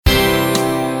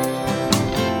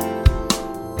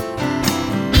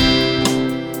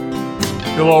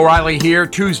Bill O'Reilly here,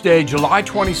 Tuesday, July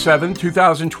 27,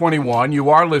 2021.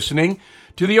 You are listening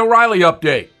to the O'Reilly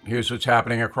Update. Here's what's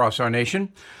happening across our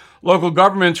nation. Local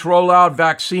governments roll out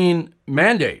vaccine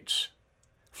mandates.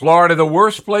 Florida, the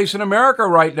worst place in America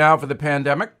right now for the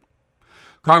pandemic.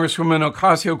 Congresswoman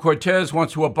Ocasio-Cortez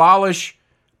wants to abolish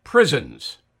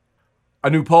prisons. A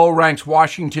new poll ranks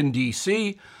Washington,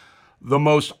 D.C. the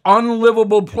most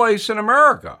unlivable place in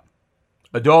America.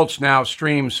 Adults now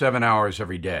stream 7 hours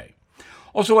every day.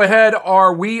 Also ahead,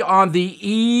 are we on the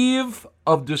eve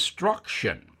of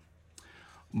destruction?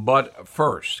 But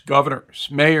first, governors,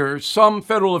 mayors, some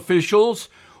federal officials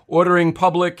ordering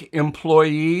public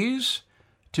employees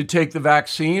to take the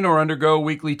vaccine or undergo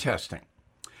weekly testing.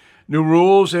 New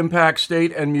rules impact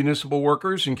state and municipal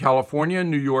workers in California,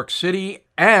 New York City,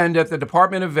 and at the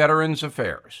Department of Veterans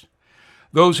Affairs.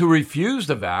 Those who refuse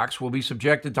the vax will be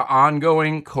subjected to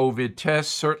ongoing COVID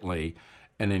tests, certainly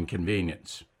an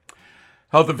inconvenience.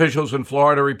 Health officials in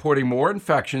Florida are reporting more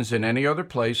infections than any other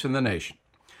place in the nation.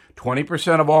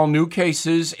 20% of all new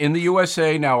cases in the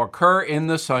USA now occur in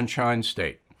the Sunshine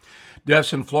State.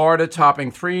 Deaths in Florida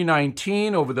topping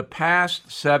 319 over the past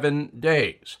 7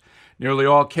 days. Nearly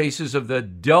all cases of the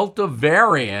Delta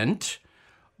variant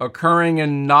occurring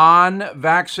in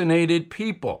non-vaccinated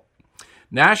people.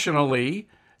 Nationally,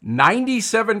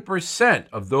 97%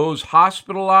 of those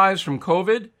hospitalized from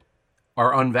COVID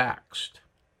are unvaxxed.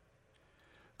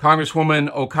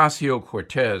 Congresswoman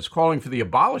Ocasio-Cortez calling for the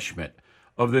abolishment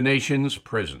of the nation's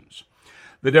prisons.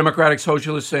 The Democratic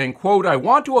Socialist saying, quote, I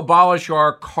want to abolish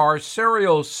our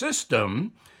carceral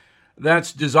system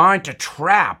that's designed to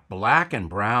trap black and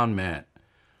brown men.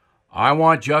 I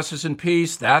want justice and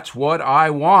peace. That's what I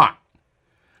want.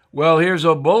 Well, here's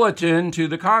a bulletin to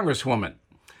the Congresswoman.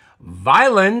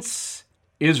 Violence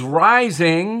is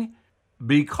rising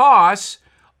because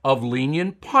of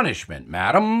lenient punishment,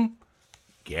 madam.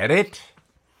 Get it?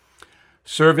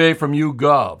 Survey from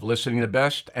YouGov listing the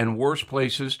best and worst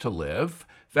places to live.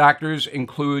 Factors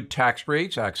include tax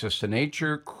rates, access to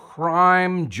nature,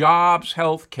 crime, jobs,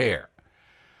 health care.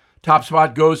 Top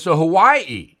spot goes to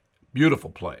Hawaii. Beautiful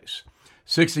place.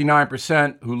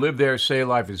 69% who live there say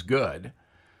life is good.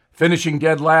 Finishing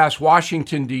dead last,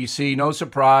 Washington, D.C. No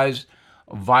surprise,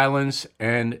 violence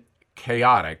and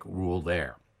chaotic rule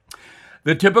there.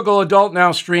 The typical adult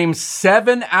now streams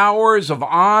 7 hours of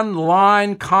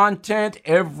online content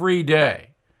every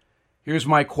day. Here's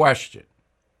my question.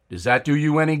 Does that do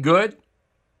you any good?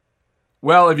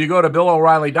 Well, if you go to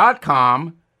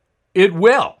BillO'Reilly.com, it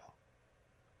will.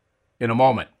 In a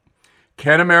moment,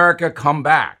 can America come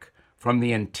back from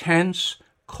the intense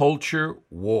culture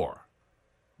war?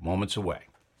 Moments away.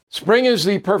 Spring is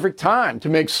the perfect time to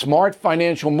make smart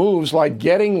financial moves like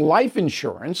getting life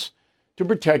insurance to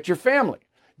protect your family.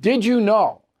 Did you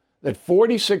know that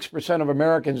 46% of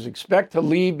Americans expect to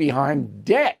leave behind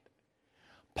debt?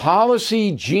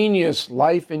 Policy Genius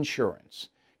Life Insurance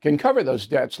can cover those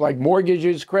debts like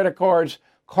mortgages, credit cards,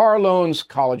 car loans,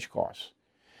 college costs.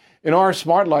 In our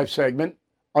Smart Life segment,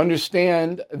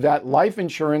 understand that life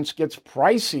insurance gets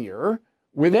pricier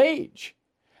with age,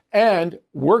 and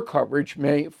work coverage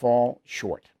may fall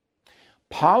short.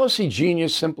 Policy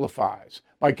Genius simplifies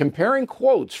by comparing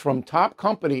quotes from top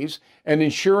companies and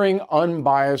ensuring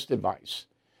unbiased advice.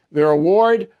 Their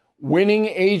award-winning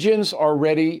agents are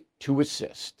ready to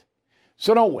assist.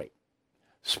 So don't wait.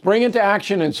 Spring into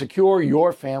action and secure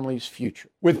your family's future.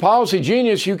 With Policy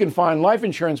Genius, you can find life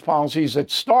insurance policies that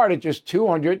start at just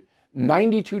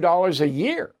 $292 a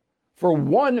year for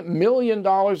 $1 million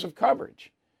of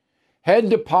coverage.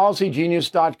 Head to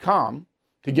PolicyGenius.com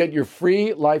to get your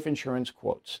free life insurance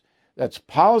quotes. That's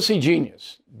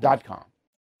PolicyGenius.com.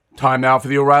 Time now for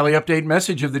the O'Reilly Update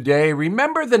message of the day.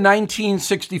 Remember the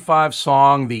 1965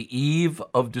 song, The Eve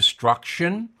of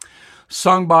Destruction?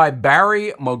 Sung by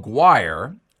Barry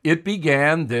McGuire, it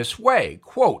began this way,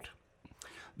 quote,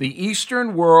 The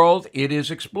eastern world, it is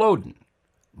exploding.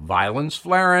 Violence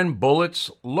flaring,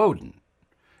 bullets loading.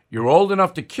 You're old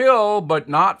enough to kill, but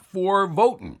not for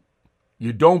voting.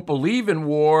 You don't believe in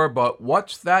war, but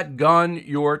what's that gun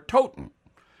you're toting?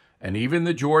 And even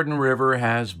the Jordan River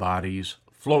has bodies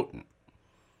floating.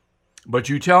 But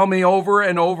you tell me over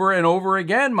and over and over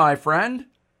again, my friend,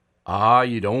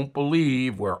 you don't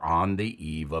believe we're on the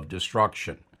eve of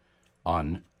destruction,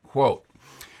 unquote.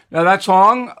 Now, that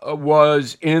song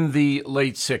was in the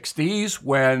late 60s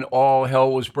when all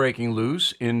hell was breaking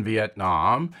loose in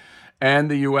Vietnam and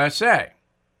the USA.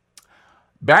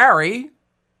 Barry,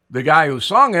 the guy who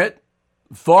sung it,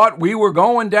 thought we were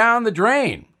going down the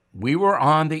drain. We were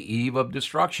on the eve of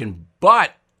destruction,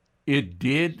 but it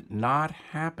did not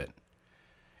happen.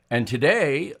 And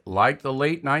today, like the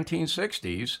late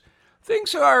 1960s,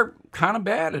 things are kind of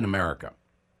bad in America.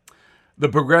 The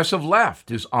progressive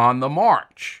left is on the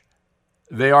march.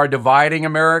 They are dividing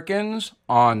Americans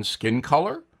on skin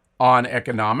color, on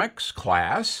economics,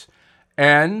 class,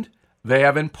 and they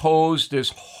have imposed this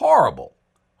horrible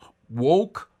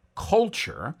woke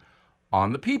culture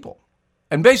on the people.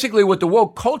 And basically what the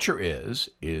woke culture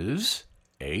is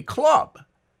a club.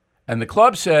 And the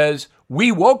club says,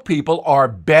 we woke people are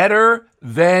better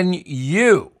than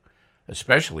you,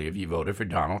 especially if you voted for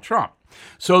Donald Trump.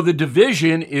 So the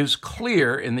division is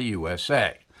clear in the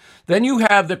USA. Then you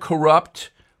have the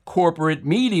corrupt corporate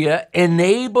media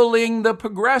enabling the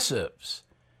progressives.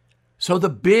 So the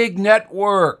big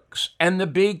networks and the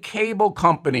big cable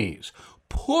companies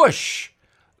push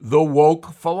the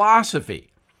woke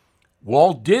philosophy.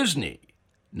 Walt Disney,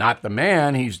 not the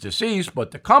man, he's deceased,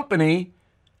 but the company,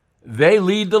 they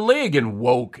lead the league in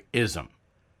wokeism.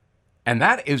 And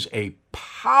that is a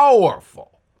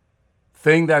powerful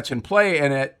thing that's in play,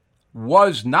 and it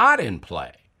was not in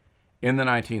play in the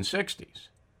 1960s.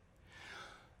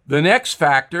 The next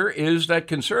factor is that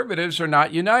conservatives are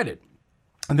not united.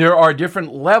 There are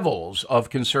different levels of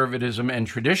conservatism and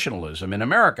traditionalism in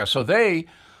America, so they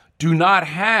do not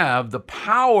have the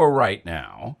power right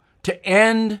now to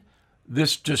end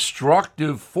this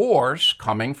destructive force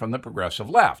coming from the progressive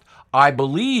left. I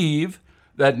believe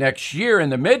that next year in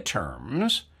the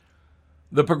midterms,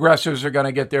 the progressives are going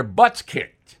to get their butts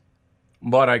kicked,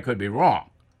 but I could be wrong.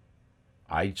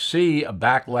 I see a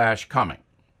backlash coming.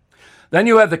 Then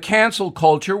you have the cancel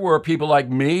culture where people like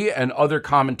me and other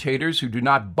commentators who do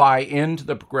not buy into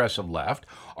the progressive left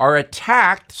are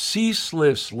attacked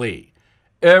ceaselessly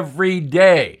every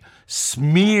day,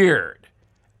 smeared,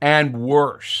 and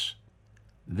worse.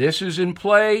 This is in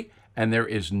play, and there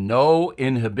is no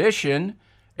inhibition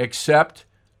except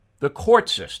the court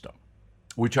system,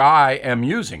 which I am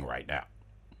using right now.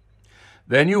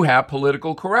 Then you have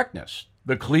political correctness.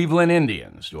 The Cleveland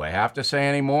Indians. Do I have to say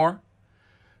any more?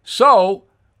 So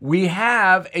we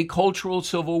have a cultural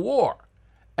civil war,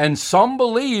 and some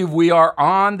believe we are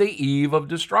on the eve of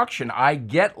destruction. I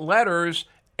get letters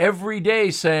every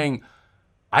day saying,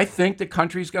 I think the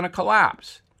country's going to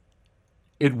collapse.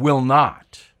 It will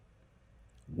not.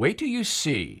 Wait till you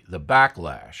see the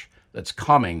backlash that's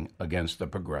coming against the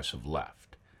progressive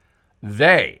left.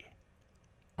 They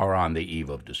are on the eve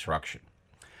of destruction.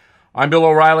 I'm Bill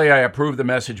O'Reilly. I approve the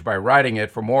message by writing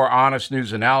it. For more honest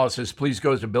news analysis, please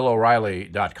go to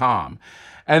BillO'Reilly.com.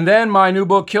 And then my new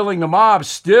book, Killing the Mob,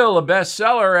 still a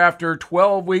bestseller after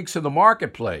 12 weeks in the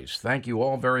marketplace. Thank you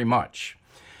all very much.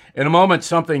 In a moment,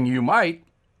 something you might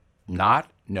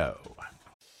not know.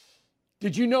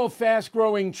 Did you know Fast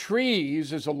Growing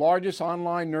Trees is the largest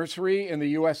online nursery in the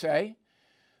USA?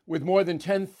 With more than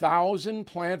 10,000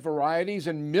 plant varieties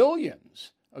and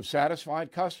millions of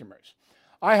satisfied customers.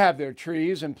 I have their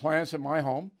trees and plants at my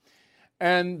home,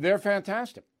 and they're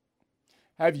fantastic.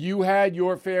 Have you had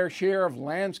your fair share of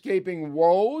landscaping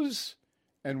woes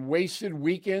and wasted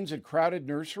weekends at crowded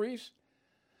nurseries?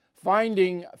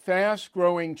 Finding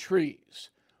fast-growing trees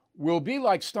will be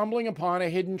like stumbling upon a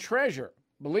hidden treasure,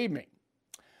 believe me.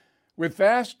 With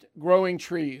fast-growing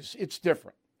trees, it's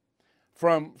different.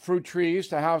 From fruit trees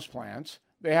to houseplants,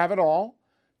 they have it all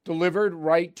delivered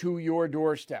right to your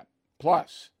doorstep.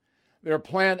 Plus, their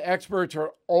plant experts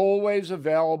are always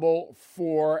available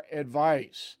for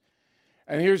advice.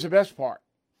 And here's the best part.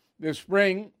 This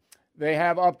spring, they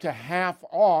have up to half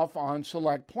off on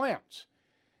select plants.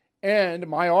 And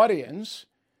my audience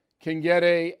can get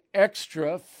an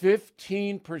extra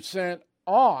 15%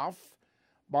 off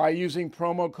by using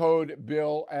promo code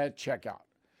BILL at checkout.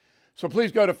 So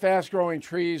please go to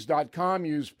fastgrowingtrees.com,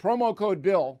 use promo code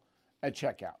BILL at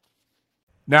checkout.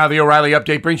 Now the O'Reilly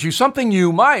Update brings you something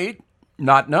you might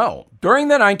not know. During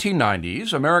the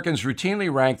 1990s, Americans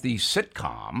routinely ranked the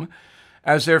sitcom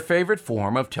as their favorite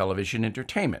form of television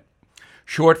entertainment.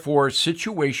 Short for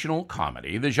situational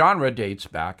comedy, the genre dates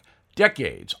back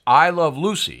decades. I Love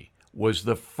Lucy was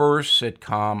the first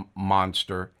sitcom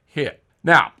monster hit.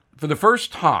 Now, for the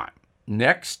first time,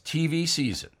 next TV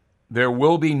season, there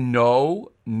will be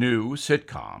no new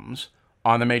sitcoms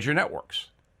on the major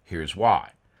networks. Here's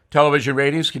why. Television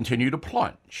ratings continue to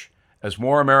plunge as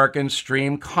more Americans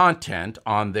stream content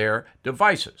on their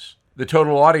devices. The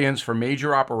total audience for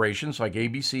major operations like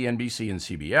ABC, NBC, and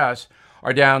CBS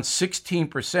are down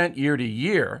 16% year to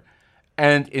year,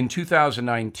 and in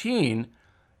 2019,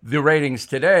 the ratings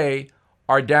today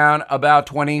are down about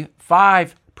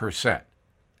 25%.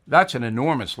 That's an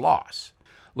enormous loss.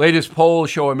 Latest polls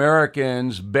show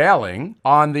Americans bailing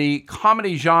on the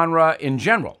comedy genre in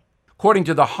general. According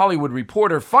to The Hollywood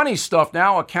Reporter, funny stuff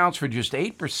now accounts for just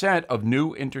 8% of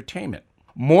new entertainment.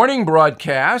 Morning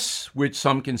broadcasts, which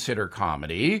some consider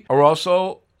comedy, are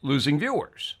also losing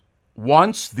viewers.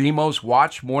 Once the most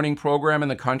watched morning program in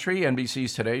the country,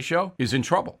 NBC's Today Show, is in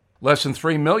trouble. Less than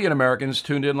 3 million Americans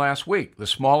tuned in last week, the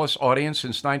smallest audience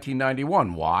since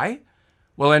 1991. Why?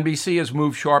 Well, NBC has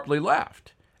moved sharply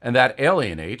left, and that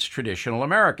alienates traditional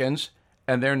Americans,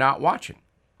 and they're not watching.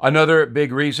 Another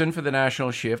big reason for the national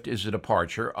shift is the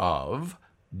departure of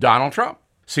Donald Trump.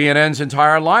 CNN's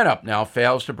entire lineup now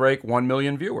fails to break 1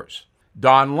 million viewers.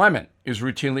 Don Lemon is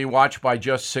routinely watched by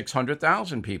just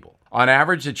 600,000 people. On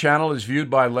average, the channel is viewed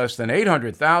by less than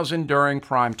 800,000 during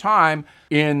prime time.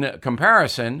 In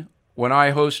comparison, when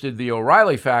I hosted the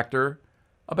O'Reilly Factor,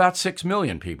 about 6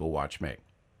 million people watch me.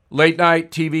 Late-night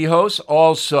TV hosts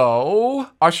also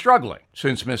are struggling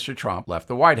since Mr. Trump left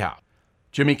the White House.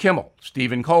 Jimmy Kimmel,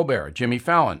 Stephen Colbert, Jimmy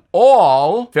Fallon,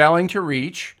 all failing to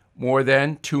reach more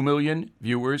than 2 million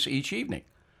viewers each evening.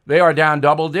 They are down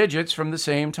double digits from the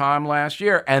same time last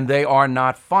year, and they are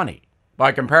not funny.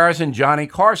 By comparison, Johnny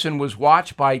Carson was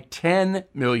watched by 10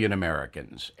 million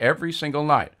Americans every single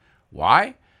night.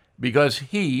 Why? Because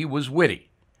he was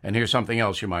witty. And here's something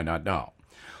else you might not know.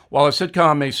 While a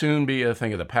sitcom may soon be a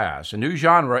thing of the past, a new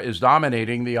genre is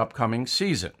dominating the upcoming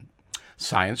season: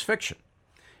 science fiction.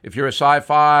 If you're a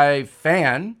sci-fi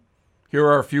fan, here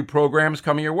are a few programs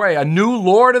coming your way. A new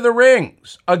Lord of the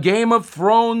Rings, a Game of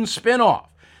Thrones spinoff,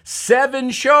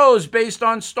 7 shows based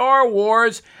on Star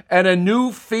Wars, and a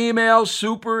new female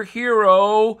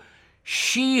superhero,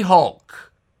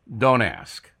 She-Hulk. Don't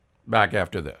ask. Back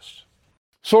after this.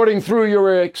 Sorting through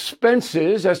your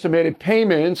expenses, estimated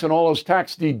payments, and all those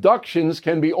tax deductions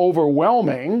can be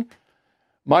overwhelming.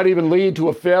 Might even lead to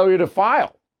a failure to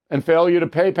file and failure to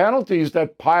pay penalties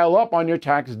that pile up on your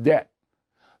tax debt.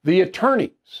 The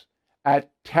attorneys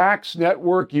at Tax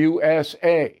Network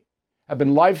USA have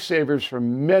been lifesavers for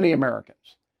many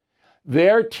Americans.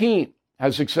 Their team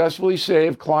has successfully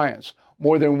saved clients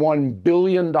more than $1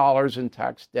 billion in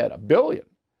tax debt. $1 billion.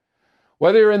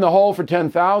 Whether you're in the hole for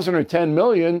 $10,000 or $10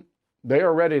 million, they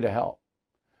are ready to help.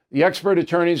 The expert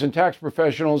attorneys and tax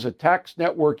professionals at Tax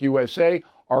Network USA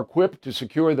are equipped to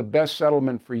secure the best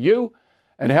settlement for you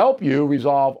and help you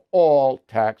resolve all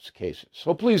tax cases.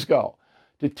 So please go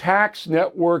to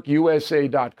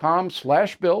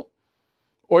taxnetworkusa.com/bill,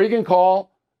 or you can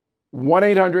call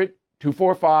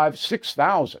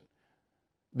 1-800-245-6000.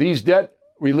 These debt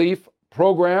relief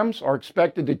programs are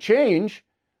expected to change,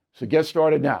 so get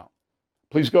started now.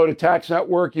 Please go to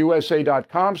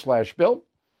taxnetworkusa.com/bill,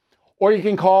 or you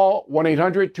can call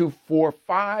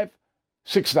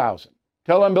 1-800-245-6000.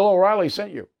 Tell them Bill O'Reilly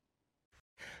sent you.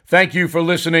 Thank you for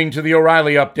listening to the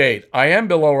O'Reilly Update. I am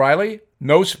Bill O'Reilly.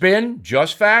 No spin,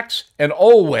 just facts, and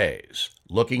always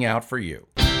looking out for you.